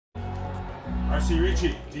RC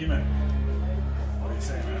Ricci, Demon. What do you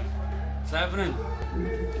say, man? What's happening?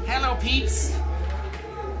 Hello, peeps.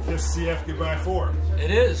 Kiss CF Goodbye 4. It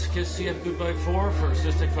is Kiss CF Goodbye 4 for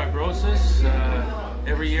cystic fibrosis.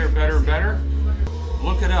 Every year better and better.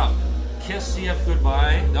 Look it up.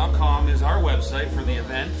 KissCFGoodbye.com is our website for the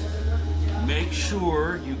event. Make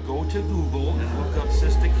sure you go to Google and look up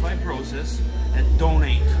cystic fibrosis and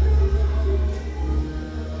donate.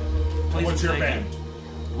 Please. What's your band?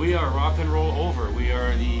 We are Rock and Roll Over. We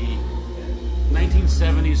are the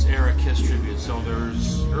 1970s era Kiss tribute. So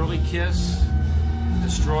there's early Kiss,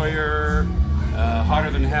 Destroyer, Hotter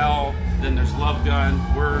Than Hell, then there's Love Gun.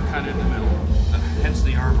 We're kind of in the middle, hence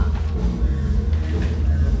the armor.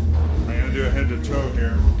 I'm going to do a head to toe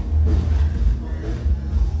here.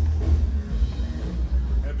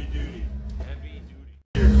 Heavy duty. Heavy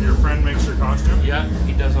duty. Your friend makes your costume? Yeah,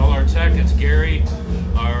 he does all our tech. It's Gary,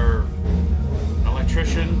 our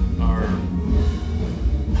electrician, our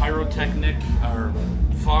pyrotechnic, our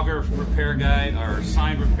fogger repair guy, our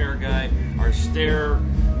sign repair guy, our stair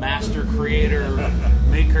master creator,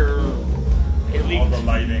 maker, elite. All the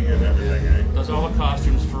lighting and everything, eh? Does all the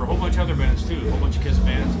costumes for a whole bunch of other bands too, a whole bunch of Kiss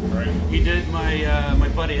bands. Right. He did my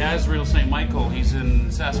buddy Azrael St. Michael. He's in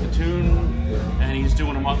Saskatoon, and he's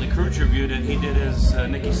doing a Motley Crue tribute, and he did his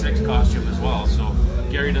Nikki Sixx costume as well. So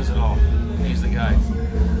Gary does it all. He's the guy.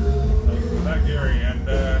 That Gary,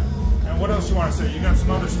 and what else you want to say? You got some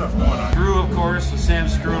other stuff going on. Screw, of course, with Sam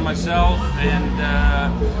Screw and myself,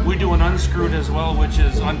 and we do an Unscrewed as well, which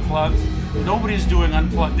is unplugged. Nobody's doing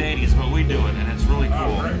unplugged 80s, but we do it, and it's really cool.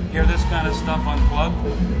 Oh, hear this kind of stuff unplugged?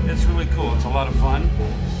 It's really cool. It's a lot of fun.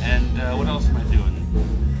 And what else am I doing?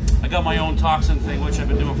 I got my own Toxin thing, which I've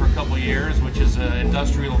been doing for a couple of years, which is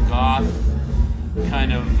industrial goth,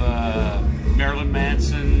 kind of Marilyn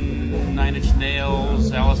Manson, Nine Inch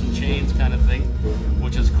Nails, Alice in Chains kind of thing,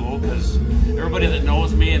 which is cool because everybody that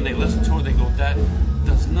knows me and they listen to it, they go, that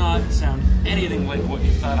does not sound anything like what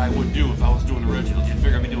you thought I would do if I was doing originals. You'd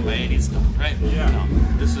figure I'd be doing my 80s stuff, right? Yeah. No,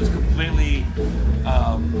 this is completely,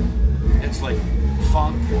 it's like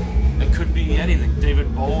funk. It could be anything.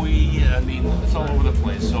 David Bowie, I mean, it's all over the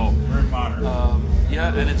place. So Very modern.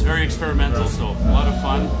 yeah, and it's very experimental, so a lot of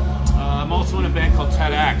fun. I'm also in a band called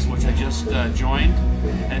Taskas, which I just joined,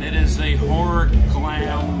 and it is a horror,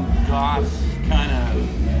 glam, goth kind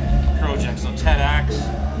of project. So Taskas,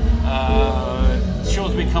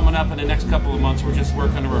 shows will be coming up in the next couple of months. We're just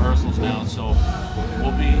working on the rehearsals now, so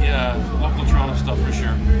we'll be local Toronto stuff for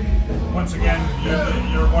sure. Once again,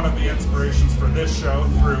 you're one of the inspirations for this show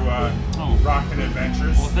through Rockin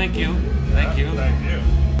Adventures. Well, thank you. Thank you. Thank you.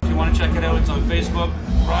 If you want to check it out, it's on Facebook,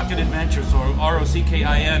 Rockin Adventures, or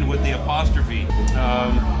Rockin with the apostrophe.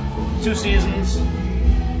 2 seasons.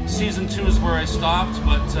 Season 2 is where I stopped,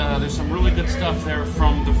 but there's some really good stuff there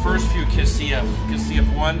from the first few Kiss CF. Kiss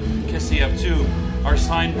CF 1, Kiss CF 2. Our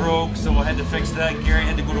sign broke, so I had to fix that. Gary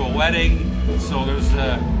had to go to a wedding, so there's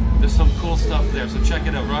some cool stuff there. So check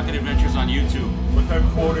it out, Rockin Adventures on YouTube. Without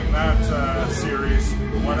Quoting that series,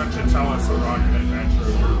 why don't you tell us a Rockin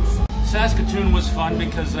Adventure works? Saskatoon was fun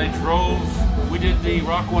because I drove, we did the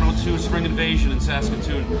Rock 102 Spring Invasion in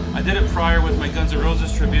Saskatoon. I did it prior with my Guns N'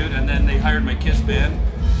 Roses tribute, and then they hired my Kiss band.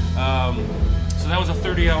 So that was a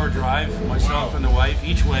 30-hour drive, myself and the wife,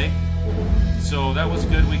 each way. So that was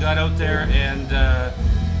good. We got out there, and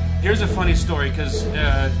here's a funny story, because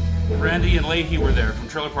Randy and Lahey were there from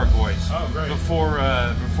Trailer Park Boys. Oh, great. Before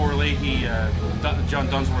Lahey, John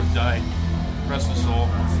Dunsworth died, rest his soul.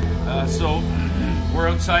 So we're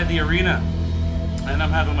outside the arena, and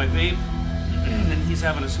I'm having my vape, and he's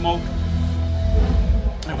having a smoke.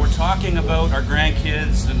 And we're talking about our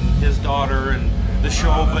grandkids and his daughter and the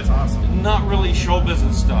show, but awesome. Not really show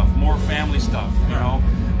business stuff, more family stuff, you know.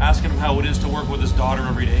 Asking him how it is to work with his daughter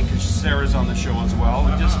every day, because Sarah's on the show as well.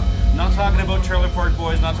 And just not talking about Trailer Park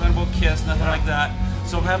Boys, not talking about Kiss, nothing like that.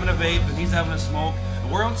 So I'm having a vape, and he's having a smoke.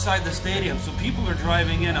 And we're outside the stadium, so people are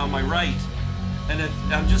driving in on my right. And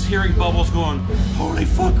I'm just hearing Bubbles going, holy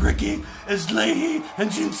fuck, Ricky, it's Lahey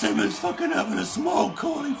and Gene Simmons fucking having a smoke,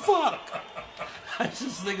 holy fuck. I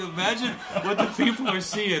just think, imagine what the people are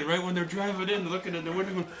seeing, right, when they're driving in, looking at the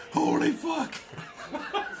window going, holy fuck.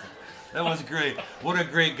 That was great. What a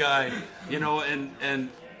great guy, you know, and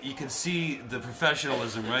you can see the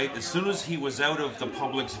professionalism, right? As soon as he was out of the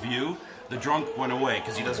public's view, the drunk went away,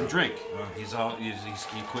 because he doesn't drink. He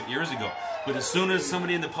quit years ago. But as soon as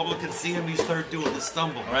somebody in the public could see him, he started doing the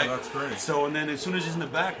stumble, right? Oh, that's great. So, and then as soon as he's in the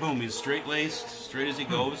back, boom, he's straight-laced, straight as he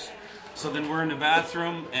goes. So then we're in the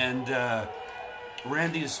bathroom, and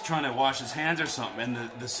Randy's trying to wash his hands or something, and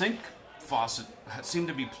the sink faucet seemed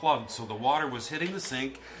to be plugged, so the water was hitting the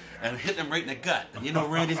sink, and hitting him right in the gut. And you know,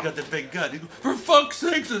 Randy's got the big gut. He goes, for fuck's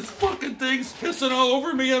sakes, this fucking thing's pissing all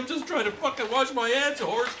over me. I'm just trying to fucking wash my hands,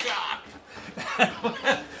 horse cock.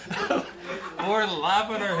 We're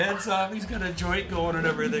laughing our heads off. He's got a joint going and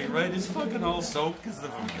everything, right? He's fucking all soaked because the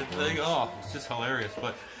fucking thing. Oh, it's just hilarious.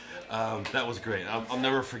 But that was great. I'll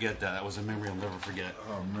never forget that. That was a memory I'll never forget.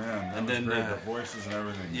 Oh man, that and was then great. The voices and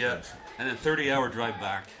everything. Yeah, and then 30-hour drive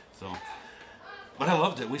back. So, but I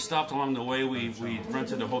loved it. We stopped along the way. We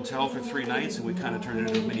rented a hotel for 3 nights, and we kind of turned it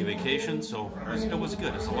into a mini vacation. So it was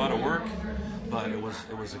good. It's a lot of work, but it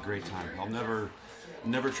was a great time. I'll never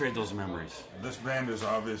trade those memories. This band is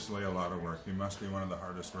obviously a lot of work. You must be one of the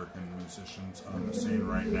hardest working musicians on the scene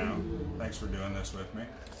right now. Thanks for doing this with me.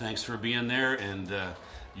 Thanks for being there, and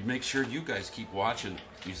you make sure you guys keep watching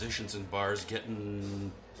musicians in bars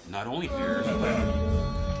getting not only beers,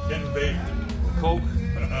 but getting baked. Coke,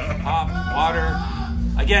 pop, water.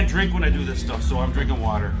 Again, drink when I do this stuff, so I'm drinking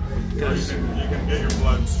water. Because you can get your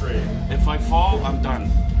blood straight. If I fall, I'm done.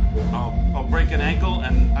 I'll break an ankle,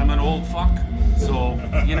 and I'm an old fuck. So,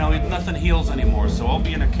 you know, nothing heals anymore. So I'll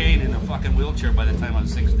be in a cane in a fucking wheelchair by the time I'm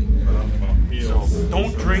 60. So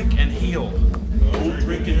don't drink and heal. Don't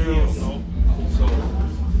drink and heal. No. So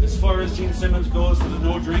as far as Gene Simmons goes for the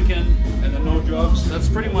no drinking and the no drugs, that's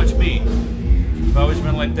pretty much me. I've always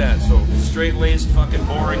been like that. So straight-laced, fucking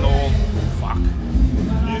boring old fuck.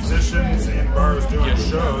 Musicians in bars doing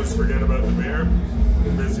shows, forget about the beer.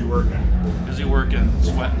 Busy working. Busy working,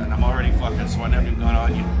 sweating, and I'm already fucking sweating. I haven't even gone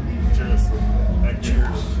on you. Cheers. Thank you.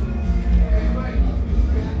 Cheers.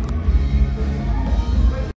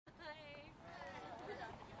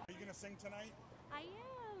 Are you gonna sing tonight? I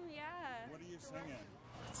am, yeah. What are you singing?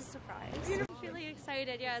 It's a surprise. I'm really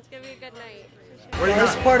excited. Yeah, it's gonna be a good night. What do you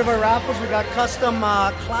As got? part of our raffles, we got custom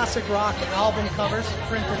classic rock album covers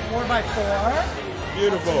printed 4x4.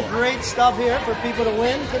 Beautiful. Great stuff here for people to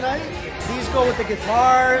win tonight. These go with the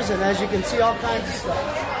guitars, and as you can see, all kinds of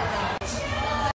stuff.